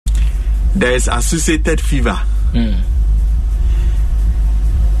there is associated fever.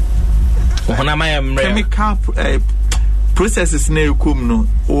 Chemical processes na ekum no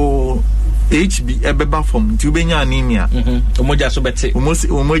o HB ebeba from tubenya anemia. Omoja so bete.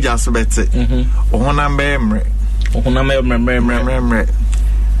 Omoja so bete. Ohonam be.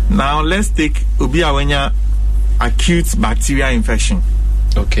 Now let's take obi awenya acute bacterial infection.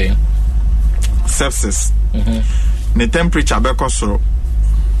 Okay. Sepsis. The temperature be kosoro.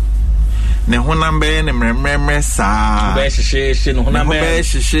 Ne honam be ne mremremre sa. Be hihye no honam be.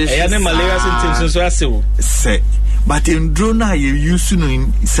 Eya ne malaria symptoms so asewo. Se. But in drone you use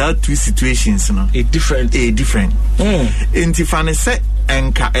in two situations no. A different. Intifane se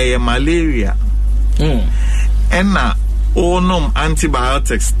enka malaria. Enna onom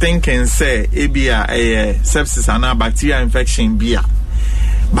antibiotics thinking say ebia sepsis and bacterial infection bia.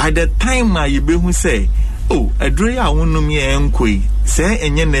 By the time you be who say, oh, a drea wonum ye enkoi, say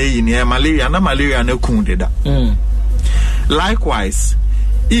enye na yi ne malaria na kundeda. Likewise,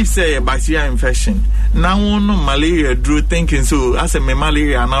 if say a bacterial infection, now no malaria drew thinking so as a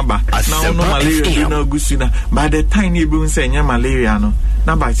malaria number. Now no malaria do no gusina. By the time you be say enye malaria no,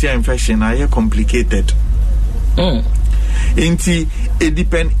 na bacterial infection are complicated. Inti it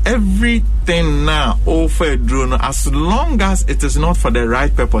depend everything now over drone as long as it is not for the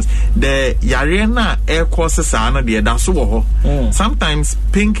right purpose. The yarena air courses are not there. That's what. Sometimes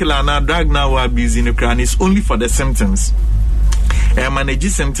painkiller na drug now abusing the crown is only for the symptoms. Manage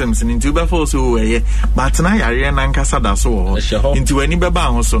symptoms in into before so but na yarena nkasa that's what. Into any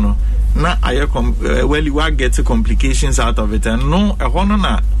beba also no. Na well you will get complications out of it and no a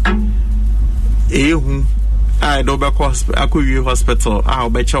honor I do back hospital, I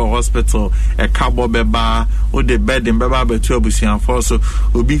becho hospital, a cabo beba, or the bed in beba betu abusian for so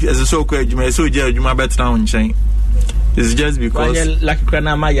be as a so called you may so judge my bet down chain. It's just because like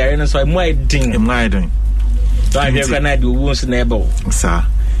grana my yarn, so I'm waiting. So I never do wounds neighbor, sir.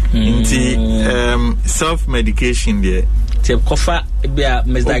 Self medication there. Kofa be a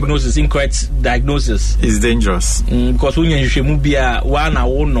misdiagnosis, incorrect diagnosis is dangerous because when you should be a one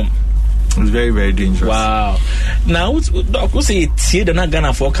or it's very, very dangerous. Wow. Now, what's it here? The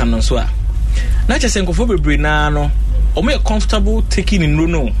Nagana for canon so. Not just encophobia no. Or more comfortable taking in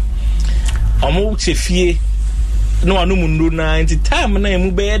no. Or more chefie. No, I know Munduna. In the time when I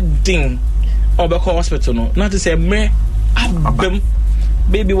move bedding or back hospital. No, not to say me.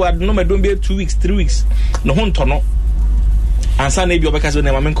 Baby, what no, don't be 2 weeks, 3 weeks. No, one tono. And Sunday be because when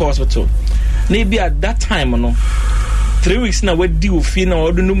I'm in hospital. Maybe at that time, no. 3 weeks now, what do you feel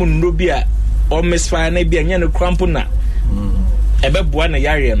or do no nobia or miss fire maybe a yan crampona? A bed one a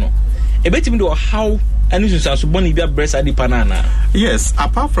yariano. A bet him do how and you sound so bonny be a breast at the banana. Yes,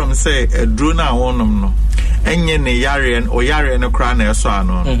 apart from say a drona on no, and yen a yarian or yarian a crown or so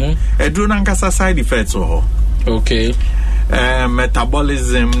no. A drona cassa side effects or okay.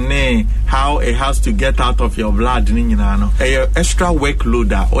 Metabolism, how it has to get out of your blood, extra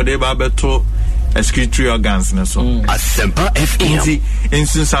workload or they babeto. Excretory organs na so Asempa FM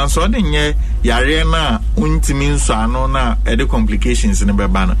instance so den yare na untimi nso ano na e complications ne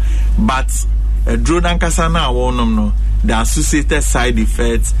beba no but drone ankasa na wonom no the associated side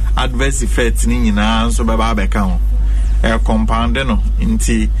effects adverse effects ni nyina so beba beka ho compound no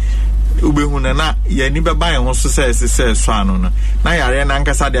nti ubehuna na ye ni beba ye ho so say so ano no na yare na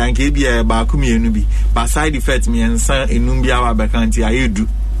ankasa de anka bia ba ku mienu bi but side effects mi ensa enum bia wa beka nti ayedu.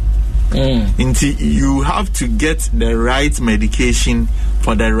 You have to get the right medication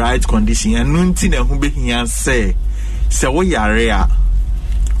for the right condition. And nothing who be here say we are rare.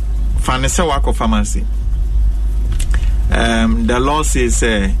 Fanese wako pharmacy. The law says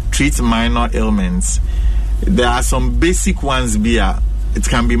treat minor ailments. There are some basic ones here. It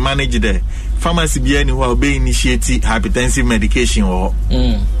can be managed there. Pharmacy be any who be initiating hypertensive medication or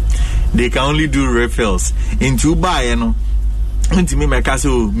they can only do refills. Into buy Unti me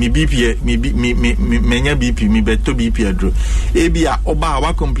mekaso mi BP menya BP mi beto BP adro ebia oba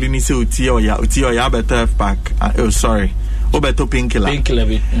wa complain say oti oya beto F pack sorry obeto painkiller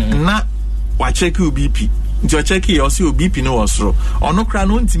na wa check you BP nti check you also BP no wasro ono kra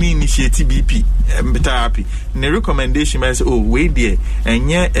no ntimi initiate BP therapy ne recommendation be say oh we there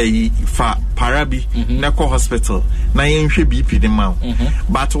enye fa parabi na ko hospital na yenhwe BP de ma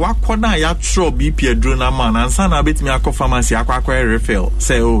but wakona ya tro BP adro na ma na nsa na betimi akọ pharmacy akwa refill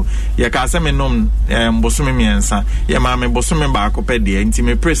say oh ye ka say me nom bosome miensa ye ma me bosome ba akọ de nti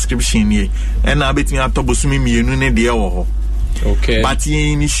me prescription ye e na betimi ato bosome mienu ne de wo ho okay but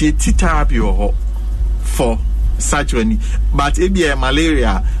ye initiate therapy wo ho for such one but ebia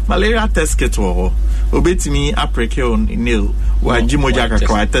malaria test kit wo obetimi apreke on nail wa jimoja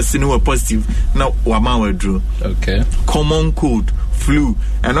kakra test no positive na wa man wadru. Okay. Common cold, flu,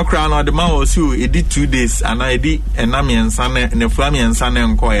 and no crown or the man was you. It did 2 days, and I did enamian son and a flamian son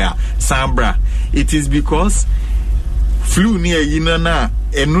and koya sambra. It is because flu near Yinana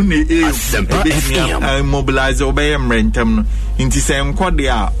and Nune I mobilize obey and rentum into same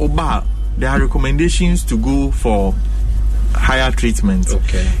quadia oba. There are recommendations to go for higher treatment.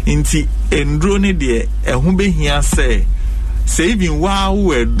 Okay. Inti endrone de ehube here say even while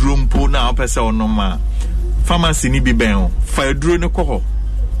we drumpo na opesa onoma pharmacy ni bi ben fa edro ne ko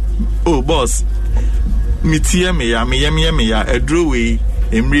oh boss mitie me ya edro we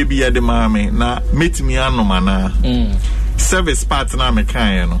emre bi ya de ma me na metimi anoma na service partner me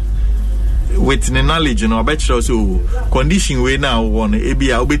kan no with the knowledge no obetro so condition we na won e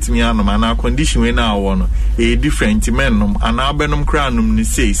bia obetimi anoma na condition we na won e different men no ana abenum kranum ni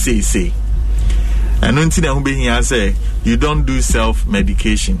say and until na be here say you don't do self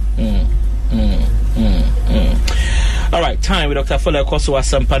medication. All right, time with Dr. Fuller Koso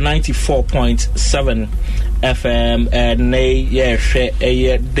Asampa 94.7 FM and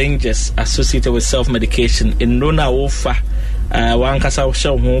dangers associated with self medication in Nona Ofa one kasa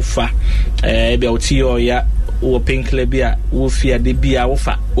show hofa be oti oya wo painkiller bia wo fia de bia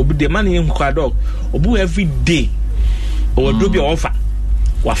wofa obi de man in kwado obu every day o do bia wofa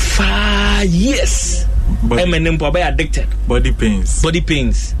wafa yes MNM be addicted body pains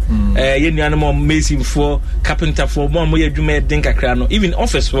you know amazing for carpenter for more adwuma den kakra no even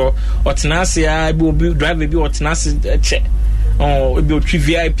office for otenase bi driver bi otenase che oh bi otwi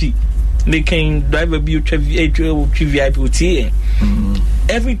VIP they can driver bi otwi VIP oti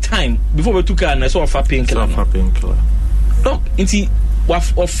every time before we took an so of painkiller doc inti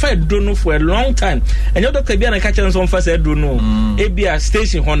fed don't know for a long time and your doctor be na catch on some first don't know ebia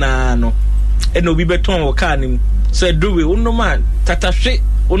station hona no and no be beton o car nim so do we no man tatahwe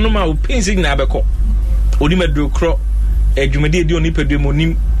no man o pain signal abeko oni medro kro adwumade di oni pedwe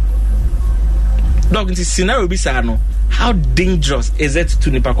monim dog in scenario bi sa no how dangerous is it to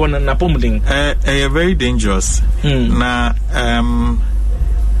nipakona na pomudin very dangerous na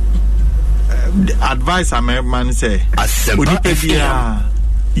advice man say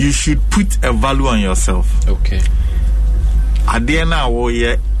you should put a value on yourself. Okay. Adena wo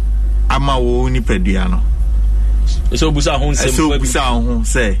ye ama wo nipadua no so busa hon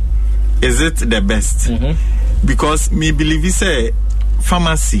say is it the best because me believe say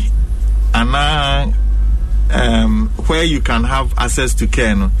pharmacy and where you can have access to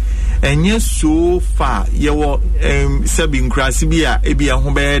care no and yes so far you wo sabin krasi bia e bia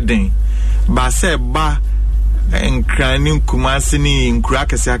ho be den ba say ba enkrani kumasi ni nkura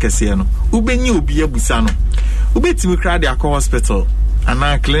kese no ubenyi obi abusa no ubetimi kra de akọ hospital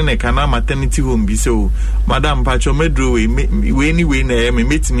ana clinic ana maternity home bi so madam pacho medro we anyway na me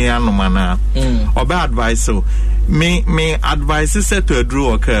metimi anoma na oba advice so me advice say to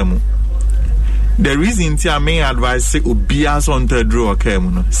draw okamu the reason ti me advice say obia so to draw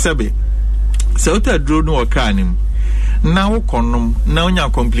okamu no sebe so to draw no okanim now konom now nya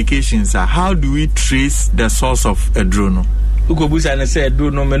complications are how do we trace the source of a drone ukobusa na say do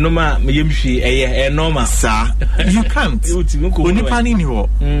no me normal me yemhwi normal sir you can't oni pani ni ho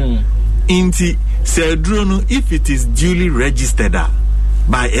inti say drone if it is duly registered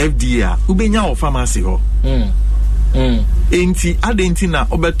by FDA ubenya o pharmacy ho inti adenti na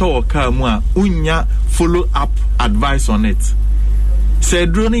obeto o car mu a unya follow up advice on it say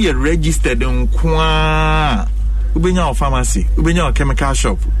drone ye registered nkwa ubenya o pharmacy ubenya o chemical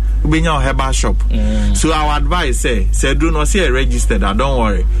shop ubenya o herbal shop so our advice say do not say registered don't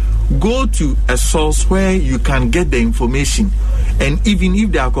worry go to a source where you can get the information and even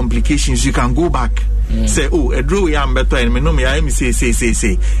if there are complications you can go back say oh a draw ya better and me no me I say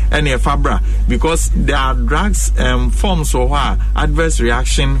and a fabra because there are drugs forms or adverse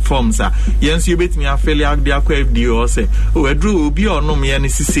reaction forms are yes you bet me a failure the FDA or say oh a draw be or no me any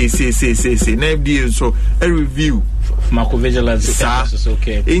say na FDA so a review pharmacovigilance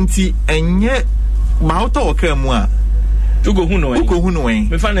okay enti enye ma auto okamu a ugo hunu wen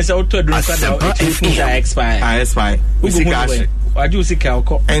me fa na say auto drink na expire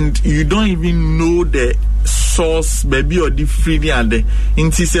and you don't even know the source baby or the free and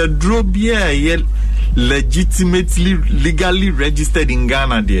it is a draw beer legitimately legally registered in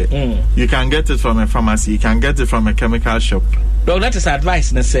Ghana there you can get it from a pharmacy you can get it from a chemical shop dog that is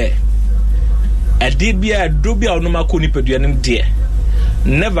advice na say a debia drobia onoma ko nipaduanem there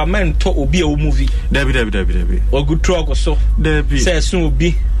never meant to obi a movie debi or good truck so debi say soon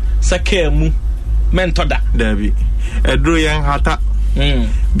obi sakemu mentor da debi edro yan hata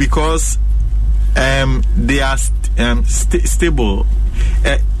because they are stable.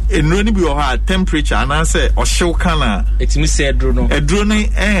 Enroni bi oha temperature and say ohyew kana etimi say edro no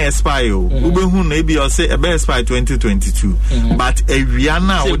expire ubehu na ebi o say e be expire 2022 but awia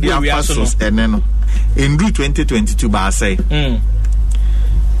na wo dia passos ene no endu 2022 ba say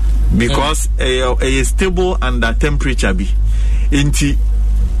because a stable under temperature bi enti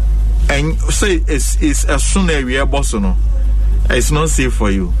and say is a soon area boss no it's not safe for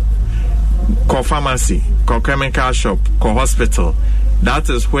you. Call pharmacy, call chemical shop, call hospital. That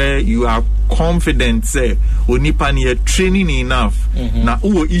is where you are confident say onipa near training enough na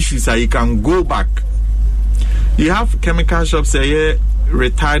uwo issues you can go back. You have chemical shops say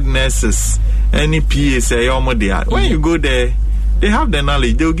retired nurses, any PA say when you go there they have the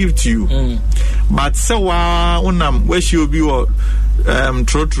knowledge, they'll give to you. But so unam where she will be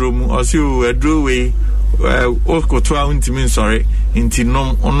trot room or see a drawway sorry inti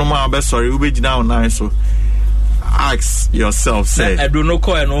no be sorry ube jina na so ask yourself say I don't know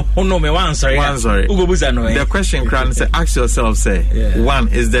no me one sorry the question can say ask yourself say one,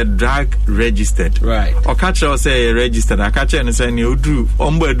 is the drug registered? Right. Or catch or say registered. I catch and say you do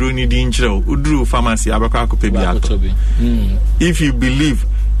ombo ni di nchiro udru pharmacy abakwa ko pebi. If you believe,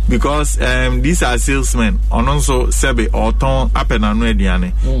 because these are salesmen on also sebe or ton apenanu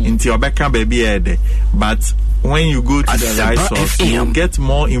ediane inti obeka baby ede, but when you go to the right source, you get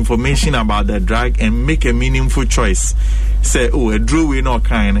more information about the drug and make a meaningful choice. Say, a drew we no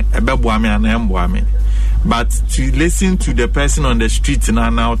kind, a bebuame and embuame. But to listen to the person on the street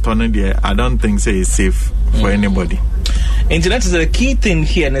now turning there, I don't think say it's safe for anybody. Internet is the key thing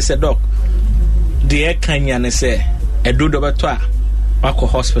here, and I said, Doc, the air canyon, I say, a do the Ako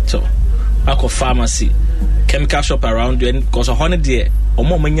hospital, Ako pharmacy, chemical shop around you, and because a 100 year or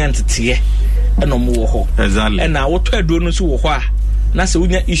more manyanty. Exactly. And now what we're doing is now so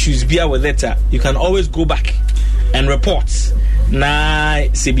when issues be with it, you can always go back and report. Na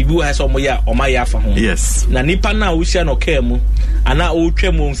se bibu has omoya or my for home. Yes. Na nipa na usia no kemu, and now o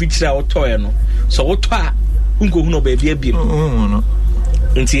tremo feature or toy no. So what ungo no baby be. No.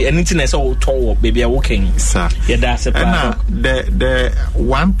 Until anything I saw tow baby walking. Sir. Yeah, that's a problem. The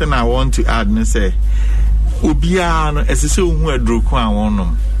one thing I want to add and say Ubia no as so who drew kwa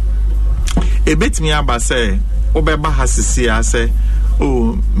wonom. A bit me aba say obeba hasisi ase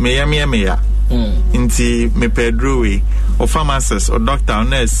meya inti me pedrowe or pharmacist or doctor or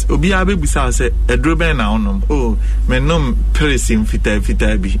nurse obi abebusa say edro ben na onom me nom peresim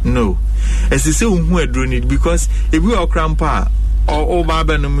fita bi no esise hu edro need because if we are crampa or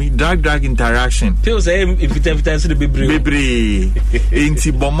drug interaction feels fita so the bebre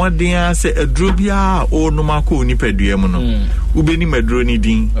inti bomoden say edro bia o no mako ni pedua mu no ubeni medro ni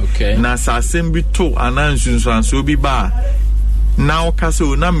din na sasem bi to anansunso bi ba now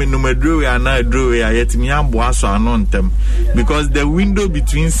kaso na menumedro we ana edro we ayetimi abo aso anontem because the window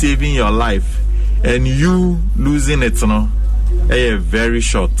between saving your life and you losing it no very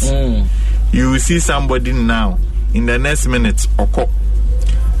short. You will see somebody now in the next minute occur.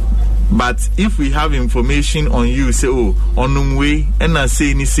 But if we have information on you, say on way and I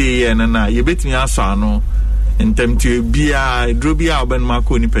say ni say and na you bet me aso no ntem to bia drobia oben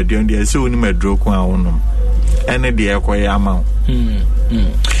mako ni pedion dey so ni medro ko awonum ene dey ekoya ama.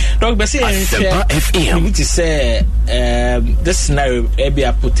 Dog be say we need to say this scenario be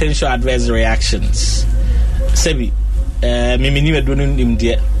a potential adverse reactions. Sebi me ni medro nim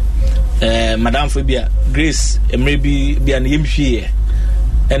dey Madam Fabia Grace maybe be an yemhie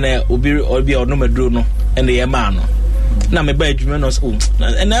and obi or no medro no and the man no na me ba adwuma no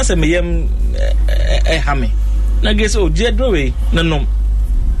and as me yem hame na Grace jedro we no no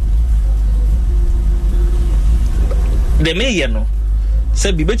de me ye no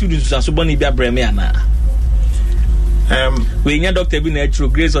say bi betu nsusu so boni bia breme ana we nya doctor bi na actual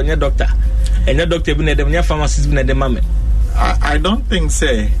Grace on nya doctor and nya doctor bi na dem nya pharmacist bi na dem mame. I don't think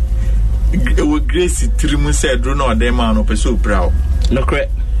say with Grace Trimu said, "Do not demand or pursue proud." No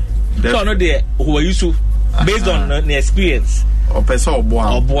correct. So no there who are used to based on the experience or pursue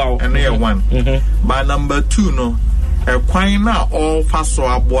bow and near one. But number two, no, a quine all fast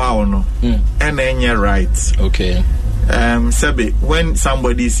so bow no, and then you're right. Okay. Sebi, when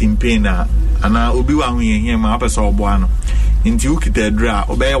somebody is in pain, and I will be one here, my pursue boano. Into Ukite dra,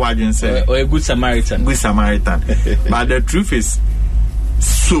 obey what you say, or a good Samaritan. Good Samaritan. But the truth is,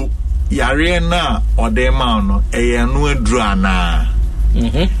 so. Yare na odema no anu adru na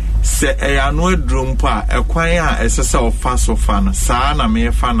se anu adru mpa ekwan a esese ofa so fa no saa na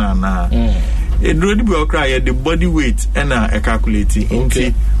me fa na edru di bi okra ye the body weight na e calculate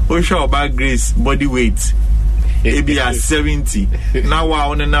nti o show about Grace body weight Maybe at 70. Now we're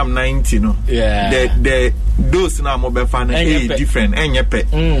on and 90. No, the dose now mobile fan is different. And your pet,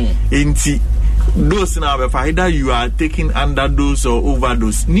 dose now either you are taking underdose or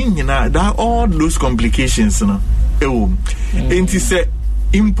overdose. That all those complications. No, Inti say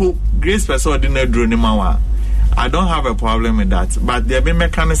impo grace person ordinary drone mawa. I don't have a problem with that. But there be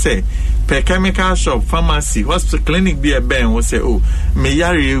mechanic say per chemical shop, pharmacy, hospital, clinic be a ben will say, oh, me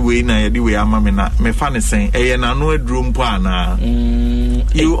yari we na yadi we amamina me fan is saying na no drum pana.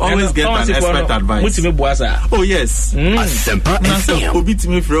 You always get an expert advice. Oh yes. Obi to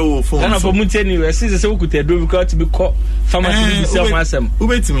me throw phone. And for muteni we see say we could do because to be call pharmacy sell masem.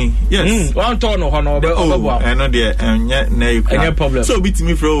 Obi to me. Yes. One turn on I know there any problem. So obi to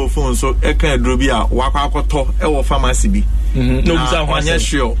me throw phone so e kan dro bi a wakwakoto e wo pharmacy bi. No bisa ho asem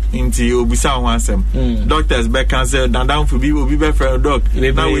sure nti obisa ho asem doctors be cancel down for be obi be for doc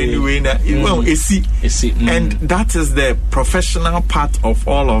now anyway na well esi and that is the professional part of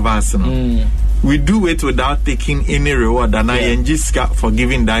all of us, we do it without taking any reward and I just for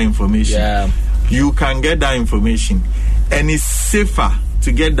giving that information. You can get that information and it's safer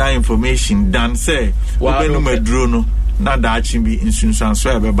to get that information than say drone na da chimbi insunsan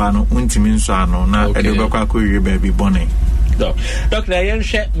so ebeba no untimi nso ano na edebekwa ko yire ba bi bone. Doctor Ayen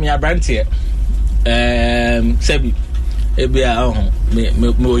share me abrantie sebi ebia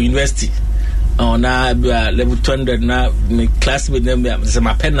me university na bia level 200 na me classmate na me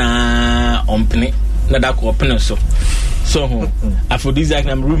my pena ompene na da ko open so aphrodisiac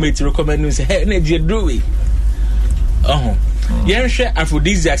na roommate recommend me say hey na je do we yen share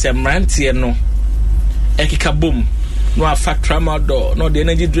aphrodisiac say abrantie no ekika bom no affect tramadol no the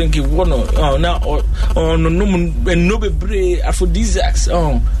energy drink you want no no bebre aphrodisiacs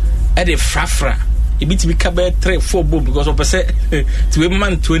at the frafra e bit be kabe 3-4 boom because of say to a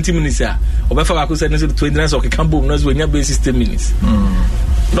man 20 minutes obefa ba ko say 20 minutes okay can boom no so nya be 60 minutes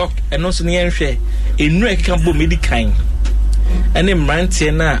doc and no so ne hwe enu e can boom medi kan ene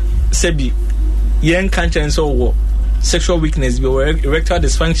mrantie na sebi yen kan chen so wo sexual weakness be or erectile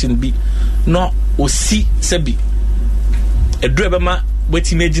dysfunction be no o si sebi edrebema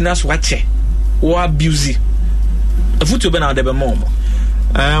weti megina so wache wo abuse afutu be na de be mom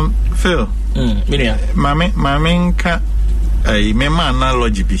Phil mami ka mema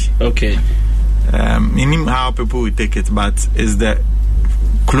analogy bi okay meaning how people will take it but is the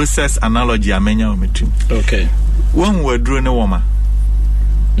closest analogy amenya ometim okay one word draw ne woman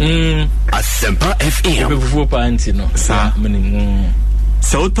Asempa FM befufu pa anti no sa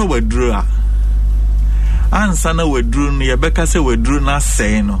so to word draw ansa na wadru no yebeka se wadru na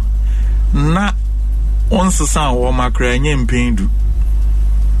sei no na onsesan wo makra nya mpendu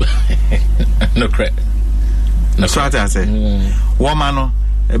no credit no so I say woman no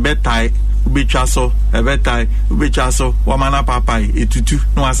ebetai ubetwa so woman na papai etutu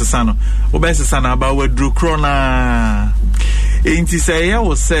no asesa no obesesa na ba wadru kro na enti say ye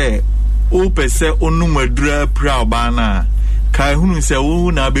wo say o pese onu madru pra oba na kai hunu se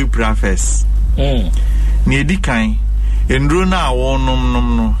wo na be pra first ni edikan endro na awonum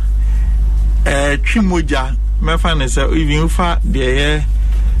nom no twimoja mefa ne se even fa de ye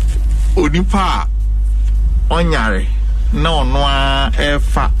onipa onyare na ono a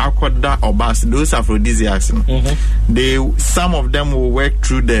efa akoda obas those aphrodisiacs they some of them will work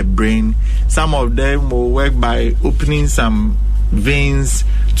through the brain, some of them will work by opening some veins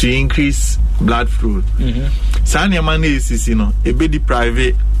to increase blood flow. Sanya man is ebe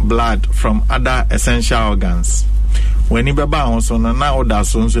deprive blood from other essential organs. When you baba on so na oda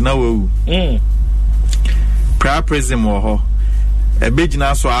so na we priapism wo ho ebe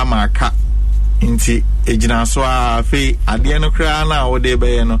gina so amaka nti ejina so afi ade no kra na wo de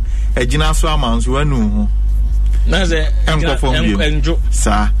be no ejina so amanso anu ho na ze enjo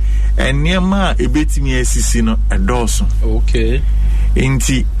sa eniema ebetimi asisi no edoso okay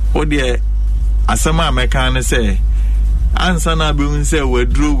nti o de asama meka ne se ansa na be un se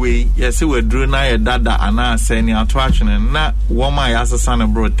wadru we yesi wadru na ye dada ana aseni ato atwene na woma ya asesa ne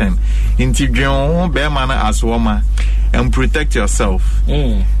bro 10 nti dwen ho be ma na aswoma and protect yourself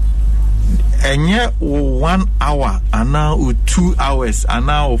enye 1 hour ana 2 hours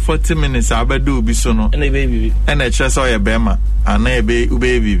ana 40 minutes abedo obi so no ene baby ene cheso ye be ma ana ebe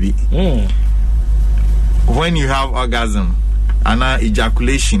bibi when you have orgasm ana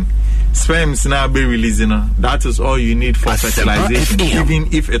ejaculation sperms now be releasing that is all you need for fertilization even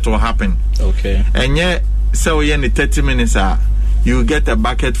if it will happen okay and yet so in 30 minutes you get a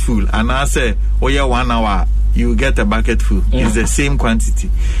bucket full and I say 1 hour you get a bucket full it's the same quantity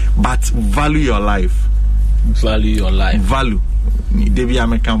but value your life value Debbie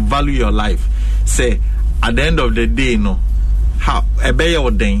American value your life say at the end of the day, no, how a bay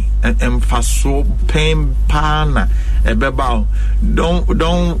or day and fast so pain pana a bebao.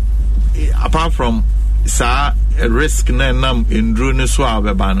 Don't apart from sa risk nam in drone swab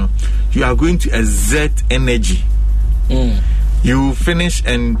bebano, you are going to exert energy. You finish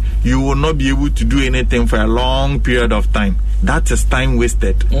and you will not be able to do anything for a long period of time. That is time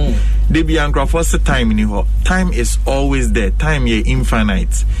wasted. They be for time in here. Time is always there. Time is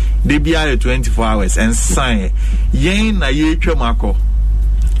infinite. They be 24 hours and sign. Yen na ye chomako.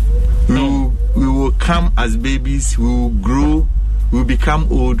 We will come as babies. We will grow. We will become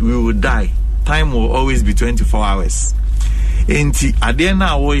old. We will die. Time will always be 24 hours. Enti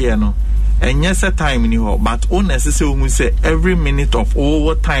adena wo ye no. And yes, a time in here, but unnecessarily say every minute of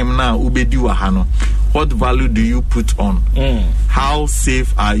all time now ubedi wahano. What value do you put on? How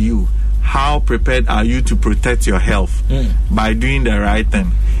safe are you? How prepared are you to protect your health by doing the right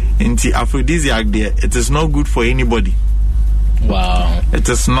thing? Inti aphrodisiac there, it is not good for anybody. Wow. It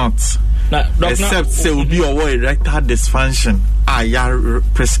is not. Except say will be your erectile dysfunction. Ya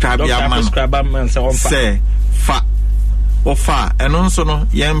prescribe your man. Say fa. Ofa and also no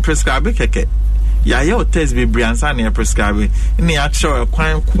yam prescribe keke ya your test be briansa na prescribe ni actual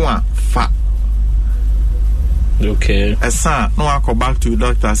kwan fa. Okay, esa no akọ back to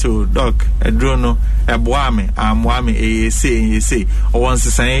doctor so doc edro no eboa me amwa me say o won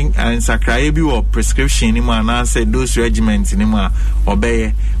saying and sakrae bi or prescription ni ma na say dose regiment ni ma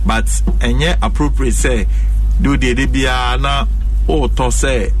obeye but enye appropriate say do the bia na o to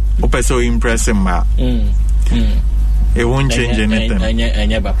say o person impress ma. It won't change anything. Alright,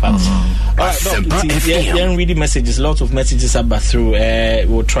 reading messages. Lots of messages are through.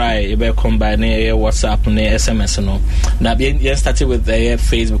 We'll try. We'll combine WhatsApp and SMS. No, now we started with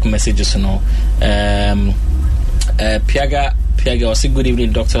Facebook messages. No, Piaga, I say good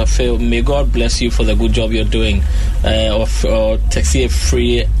evening, Dr. Phil. May God bless you for the good job you're doing. Or taxi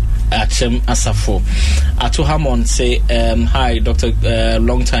free. Achem Asafo. Ato Hamon say, hi, Doctor,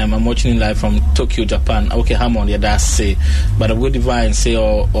 long time. I'm watching live from Tokyo, Japan. Okay, Hamon, yeah, that's say. But I would divine say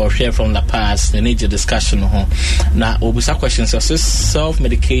or share from La Paz. They need your discussion. Now, Obisa questions. So,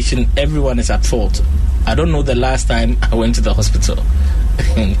 self-medication, everyone is at fault. I don't know the last time I went to the hospital.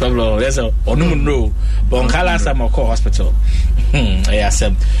 Pablo, there's a no, but on last time I call hospital. Yes,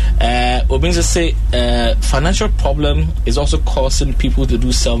 Obinza say financial problem is also causing people to do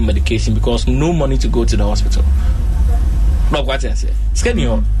self-medication because no money to go to the hospital. Look what I say. Scanning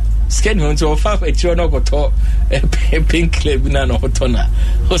on to a far a children or talk a pink club in an hotona.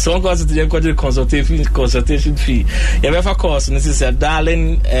 So one goes to the consultation fee. You have a course, and this is a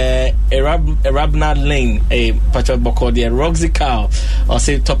darling Arabna Lane, a patch of Boko, the Roxy Cow, or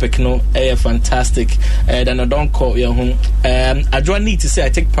say topic, no, a fantastic. Then I don't call your home. I do need to say I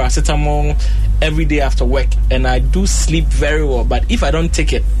take paracetamol every day after work, and I do sleep very well, but if I don't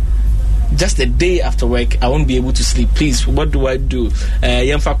take it, just a day after work, I won't be able to sleep. Please, what do I do?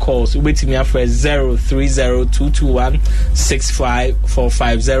 Yemfa calls. Wait to me after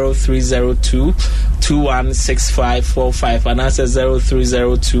 030-221-6545 030-221-6545 and answer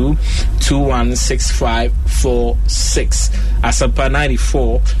 0302-216546. Asapa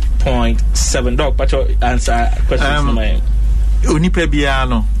 94.7. Doc, but your answer questions for my Unipe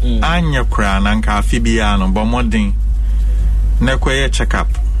biano anya kra na nka afi biano bomodin na kwaye check up.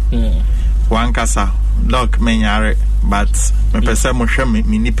 One kasa doc menyare but me pese mo hwe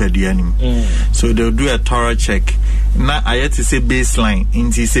me nipadua nim so they'll do a thorough check na ayeti say baseline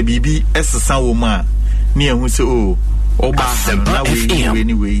inti say bibi esesa wo mu a na ehu say o oba na we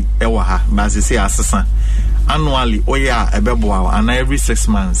anyway e wa ha ba say asesa annually oya ebeboa and every 6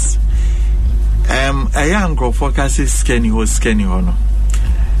 months a young girl focus scanny ho no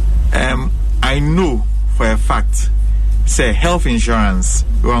I know for a fact say health insurance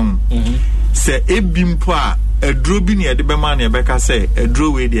wrong say ebimpo a edro bi ne de be man e beka say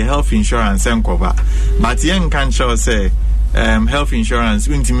edro we the health insurance and cover but yen can show say health insurance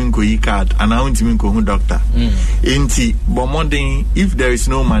untimi nko yi card and untimi nko hu doctor enti bomodin if there is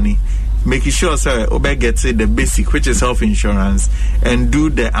no money making sure say obe get the basic which is health insurance and do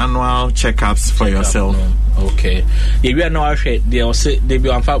the annual checkups for yourself. Okay. Yeah, we are now actually they will say they be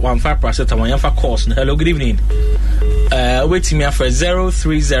 1.5% and 1 course. Hello, good evening. Wait to me for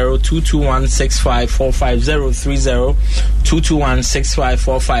 030-221-6545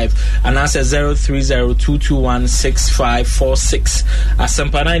 030-221-6545 and answer 030-221-6546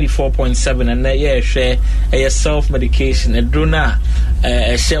 Asampa 94.7 and yeah share a self-medication a drona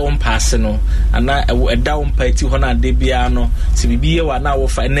share on pass no ana a down party hona de bia no se bibie wa na wo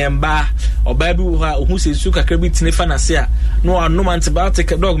fa nemba oba bi wo ha hu se su kakra bi tini fa na se a no anom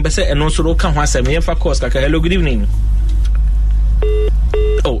antibiotic dog be say eno so ro ka ho asem ye fa course kakra. Hello, good evening.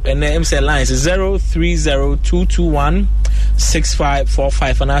 Oh, and the MC lines is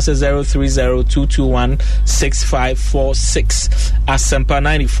 0302216545 and answer 0302216546. Asempa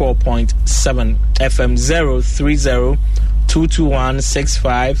 94.7 FM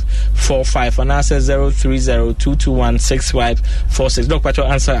 0302216545 and answer 0302216546. Doc Pacho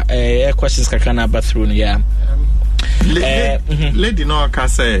answer questions kakana bathrough yeah. Lady no ka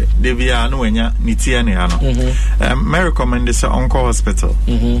say de bia no wanya nitia ne ano me recommend this Onco Hospital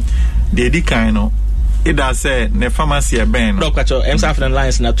de di kan no it does say ne pharmacy e ben no Pacho I'm Southern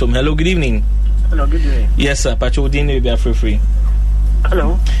Lines na tom. Hello, good evening. Hello, good evening. Yes sir, Pacho Udini be free.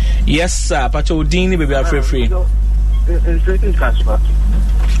 Hello. Yes sir, Pacho Udini be free.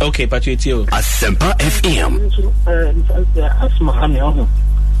 Okay, Pacho Etio Asempa FM. Asma hani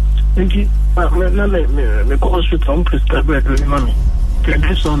thank you. Me go hospital prescribe it money.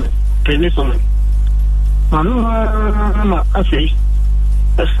 Prednisone. Mama, I say.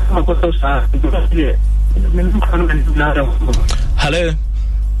 Hello.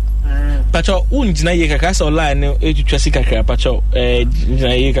 Pacho unjina ye kakra so online e twetwasi kakra Pacho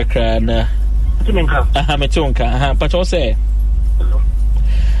jina ye kakra na metonka Pacho say.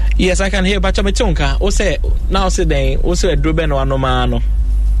 Yes, I can hear Pacho metonka. O say now say then o say drobe no anoma no.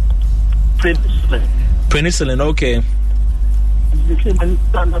 Penicillin, okay.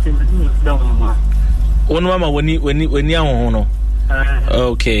 One mama when you no.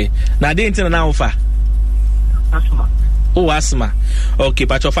 Okay. Now they intend now for asthma. Okay,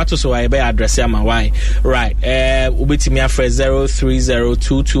 but your photo so I better address ma why. Right. Ubiti me afre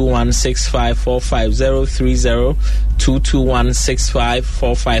 0302216545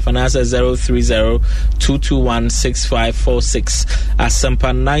 0302216545 and answer 0302216546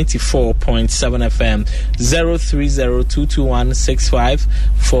 Asempa 94.7 FM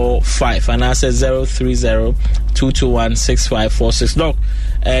 0302216545 and answer 0302216546. Doc,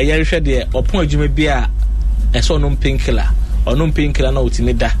 you share the opon adwuma bia eso no painkiller na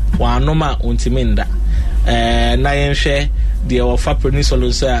utimida wa anoma untiminda na yenhwe de ofa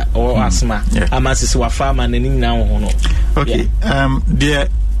prednisone so or asthma amasisi wa farmer na nyina ho no. Okay, the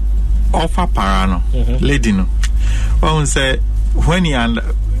offer parano lady no one say when you and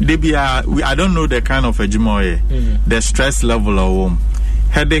I don't know the kind of ejimoye the stress level of home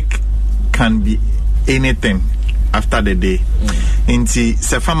headache can be anything after the day inti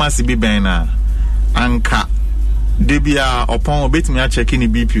se pharmacy bi ben na anka debia upon obetimi a checking the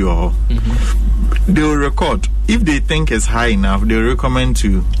BP or they will record. If they think it's high enough, they recommend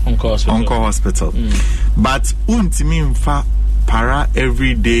to Onco Hospital. But untimi mfa para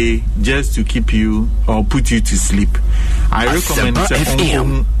every day just to keep you or put you to sleep. I recommend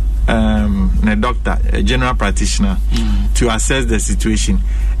a doctor, a general practitioner, to assess the situation.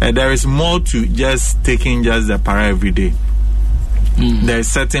 There is more to just taking just the para every day. There is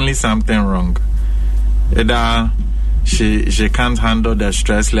certainly something wrong. She can't handle the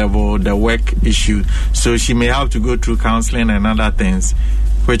stress level, the work issue, so she may have to go through counseling and other things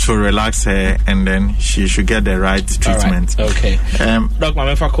which will relax her, and then she should get the right treatment. Right. Okay. Dr.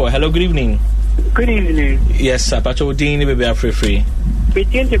 Mamefako, hello, good evening. Good evening. Yes, sir. Pacho Dini baby free.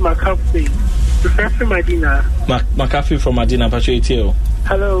 Between the McCaffrey, Professor Madina. McCaffrey from Madina, Pacho Etio.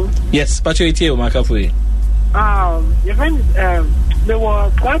 Hello. Yes, Pacho Etio, McCaffrey. Your friends, they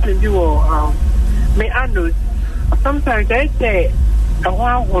were quite in the me annos. Sometimes I say a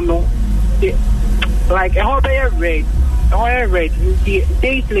one like a whole red, the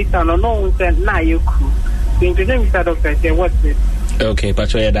days later no one said now you cool. The introduction doctor say what's this? Okay,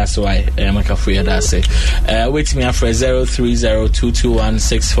 Pacho, yeah, that's why McAfee that's it. Wait me after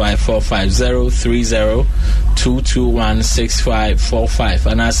 0302216545 0302216545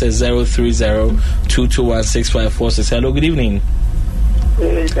 and I say 0302216546. Hello, good evening.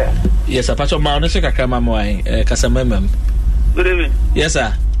 Yes, sir. Pacho Maronisha Kakramamwai, Kasamemem. Good evening. Yes,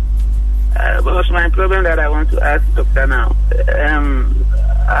 sir. Because my problem that I want to ask Doctor now.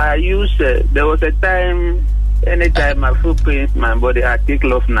 I used there was a time, anytime my foot pains my body, I take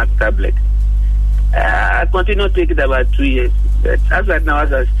Lofnac tablet. I continue to take it about 2 years. But as right now,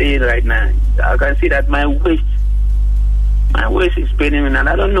 as I stay right now, I can see that my waist is paining me, and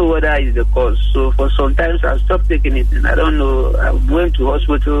I don't know what that is the cause. So for sometimes I stopped taking it, and I don't know. I went to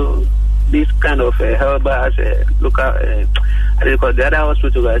hospital. This kind of help as a local, because the other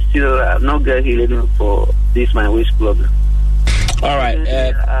hospital I still have not get healing for this my waist problem. All right.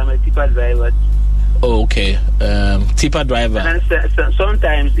 I'm a tipper driver. Oh, okay. Tipper driver. And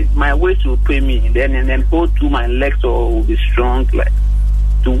sometimes my weight will pay me, then both to my legs will be strong, like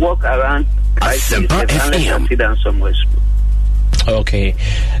to walk around. Unless I sit down somewhere. Okay.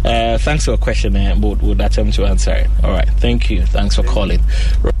 Thanks for your question. We'll attempt to answer it. All right. Thank you. Thanks for calling.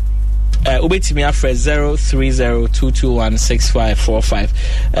 Ubetimi afre 03022165545.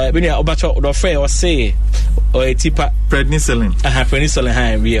 Binia obacho odofre or say or a tipa prednisolone.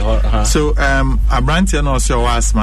 Prednisolone. So Abrantia no so asthma